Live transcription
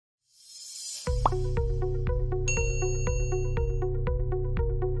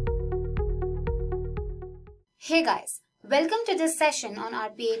Hey guys, welcome to this session on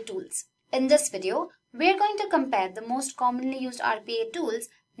RPA tools. In this video, we're going to compare the most commonly used RPA tools,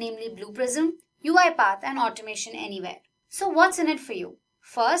 namely Blueprism, UIPath and Automation Anywhere. So what's in it for you?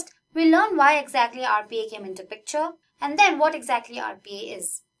 First, we'll learn why exactly RPA came into picture and then what exactly RPA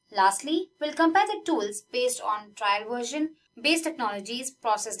is. Lastly, we'll compare the tools based on trial version, base technologies,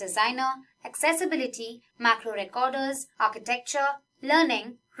 process designer, accessibility, macro recorders, architecture,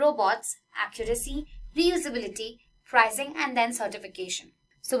 learning, robots, accuracy, reusability, pricing and then certification.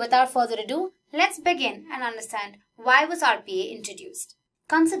 So without further ado, let's begin and understand why was RPA introduced.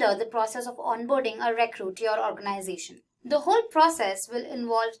 Consider the process of onboarding a recruit to your organization. The whole process will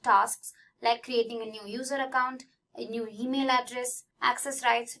involve tasks like creating a new user account, a new email address, access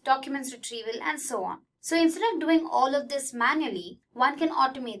rights, documents retrieval and so on. So instead of doing all of this manually, one can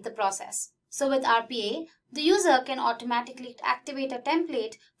automate the process. So with RPA, the user can automatically activate a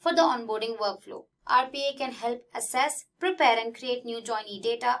template for the onboarding workflow. RPA can help assess, prepare and create new joinee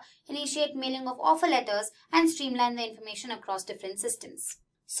data, initiate mailing of offer letters and streamline the information across different systems.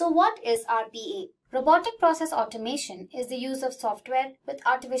 So what is RPA? Robotic Process Automation is the use of software with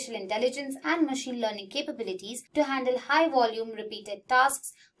artificial intelligence and machine learning capabilities to handle high-volume repeated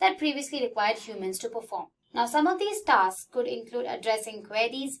tasks that previously required humans to perform. Now, some of these tasks could include addressing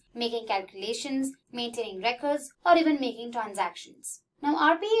queries, making calculations, maintaining records, or even making transactions. Now,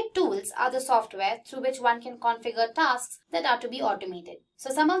 RPA tools are the software through which one can configure tasks that are to be automated.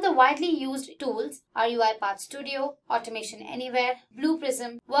 So, some of the widely used tools are UiPath Studio, Automation Anywhere,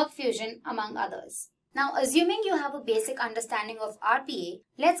 Blueprism, WorkFusion, among others. Now, assuming you have a basic understanding of RPA,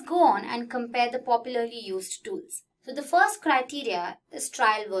 let's go on and compare the popularly used tools. So, the first criteria is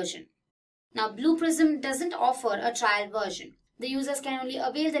trial version. Now, Blueprism doesn't offer a trial version. The users can only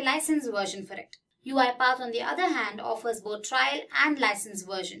avail the licensed version for it. UiPath, on the other hand, offers both trial and licensed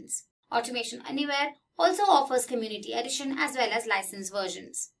versions. Automation Anywhere also offers Community Edition as well as licensed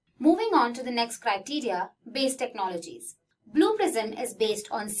versions. Moving on to the next criteria, base technologies. Blueprism is based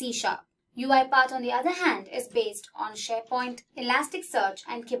on C#. UiPath, on the other hand, is based on SharePoint, Elasticsearch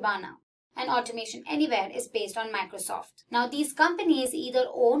and Kibana. And Automation Anywhere is based on Microsoft. Now, these companies either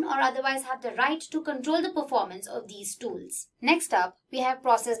own or otherwise have the right to control the performance of these tools. Next up, we have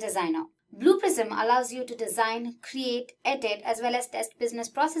Process Designer. Blueprism allows you to design, create, edit, as well as test business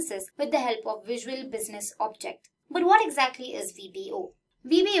processes with the help of Visual Business Object. But what exactly is VBO?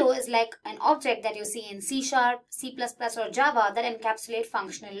 VBO is like an object that you see in C#, C++ or Java that encapsulate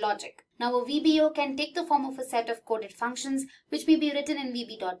functional logic. Now, a VBO can take the form of a set of coded functions which may be written in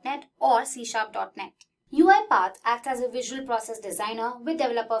VB.NET or C#.NET. UiPath acts as a visual process designer with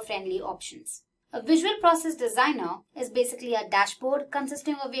developer-friendly options. A visual process designer is basically a dashboard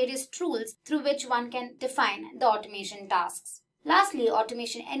consisting of various tools through which one can define the automation tasks. Lastly,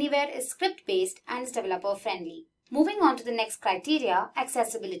 Automation Anywhere is script-based and is developer-friendly. Moving on to the next criteria,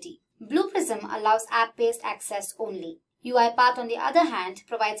 accessibility. Blueprism allows app-based access only. UiPath, on the other hand,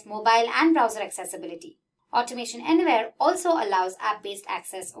 provides mobile and browser accessibility. Automation Anywhere also allows app-based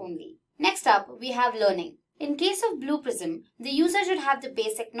access only. Next up, we have learning. In case of Blueprism, the user should have the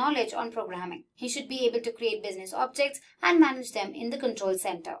basic knowledge on programming. He should be able to create business objects and manage them in the control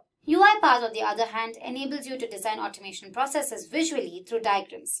center. UiPath, on the other hand, enables you to design automation processes visually through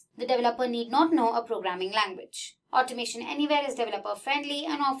diagrams. The developer need not know a programming language. Automation Anywhere is developer-friendly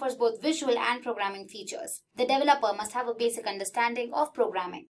and offers both visual and programming features. The developer must have a basic understanding of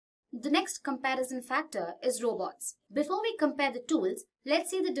programming. The next comparison factor is robots. Before we compare the tools, let's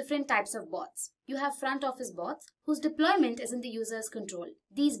see the different types of bots. You have front office bots whose deployment is in the user's control.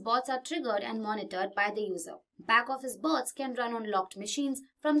 These bots are triggered and monitored by the user. Back office bots can run on locked machines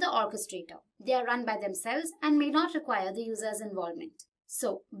from the orchestrator. They are run by themselves and may not require the user's involvement.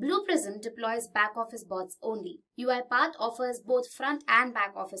 So, Blueprism deploys back office bots only. UiPath offers both front and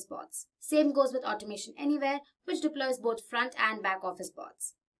back office bots. Same goes with Automation Anywhere, which deploys both front and back office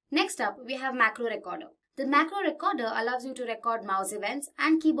bots. Next up, we have Macro Recorder. The Macro Recorder allows you to record mouse events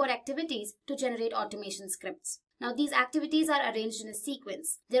and keyboard activities to generate automation scripts. Now, these activities are arranged in a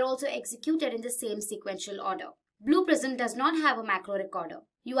sequence. They're also executed in the same sequential order. Blueprism does not have a Macro Recorder.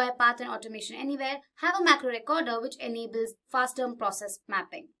 UiPath and Automation Anywhere have a Macro Recorder which enables faster process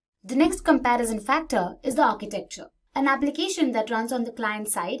mapping. The next comparison factor is the architecture. An application that runs on the client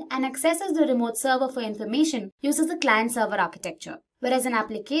side and accesses the remote server for information uses the client-server architecture, whereas an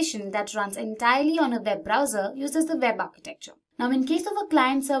application that runs entirely on a web browser uses the web architecture. Now, in case of a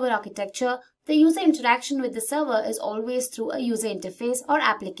client-server architecture, the user interaction with the server is always through a user interface or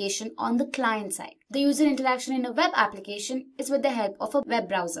application on the client side. The user interaction in a web application is with the help of a web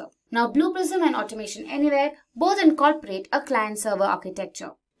browser. Now, Blueprism and Automation Anywhere both incorporate a client-server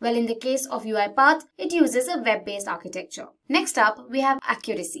architecture. Well, in the case of UiPath, it uses a web-based architecture. Next up, we have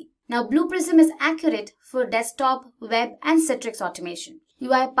accuracy. Now, Blueprism is accurate for desktop, web, and Citrix automation.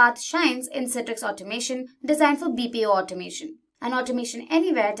 UiPath shines in Citrix automation designed for BPO automation. And Automation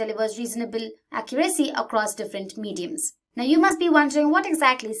Anywhere delivers reasonable accuracy across different mediums. Now, you must be wondering what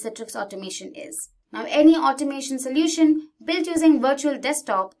exactly Citrix automation is. Now, any automation solution built using virtual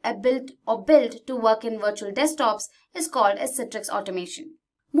desktop or built to work in virtual desktops is called a Citrix automation.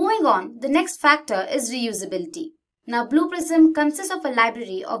 Moving on, the next factor is reusability. Now, Blueprism consists of a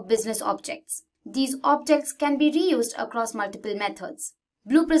library of business objects. These objects can be reused across multiple methods.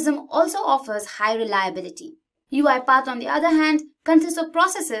 Blueprism also offers high reliability. UiPath, on the other hand, consists of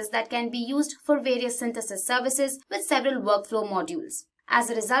processes that can be used for various synthesis services with several workflow modules. As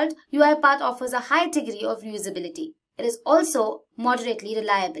a result, UiPath offers a high degree of reusability. It is also moderately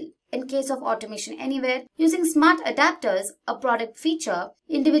reliable. In case of Automation Anywhere, using smart adapters, a product feature,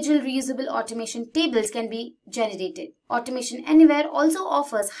 individual reusable automation tables can be generated. Automation Anywhere also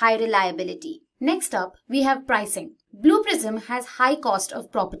offers high reliability. Next up, we have pricing. Blueprism has high cost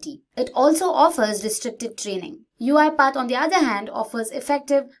of property. It also offers restricted training. UiPath, on the other hand, offers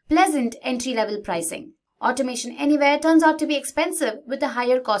effective, pleasant entry-level pricing. Automation Anywhere turns out to be expensive with a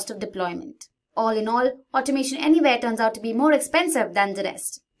higher cost of deployment. All in all, Automation Anywhere turns out to be more expensive than the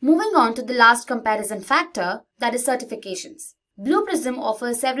rest. Moving on to the last comparison factor, that is certifications. Blueprism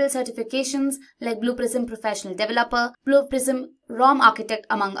offers several certifications like Blueprism Professional Developer, Blueprism ROM Architect,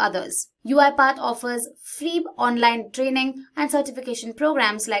 among others. UiPath offers free online training and certification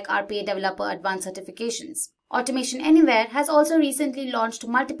programs like RPA Developer Advanced Certifications. Automation Anywhere has also recently launched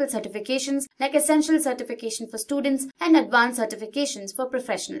multiple certifications like Essential Certification for students and Advanced Certifications for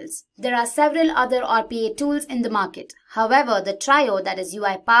professionals. There are several other RPA tools in the market. However, the trio, that is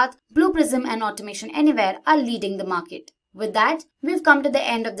UiPath, Blueprism and Automation Anywhere, are leading the market. With that, we've come to the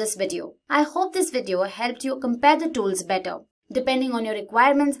end of this video. I hope this video helped you compare the tools better. Depending on your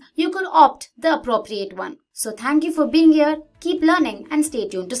requirements, you could opt the appropriate one. So thank you for being here, keep learning and stay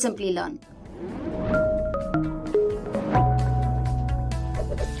tuned to Simplilearn.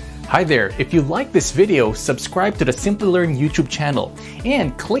 Hi there, if you like this video, subscribe to the Simplilearn YouTube channel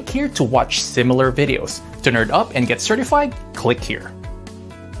and click here to watch similar videos. To nerd up and get certified, click here.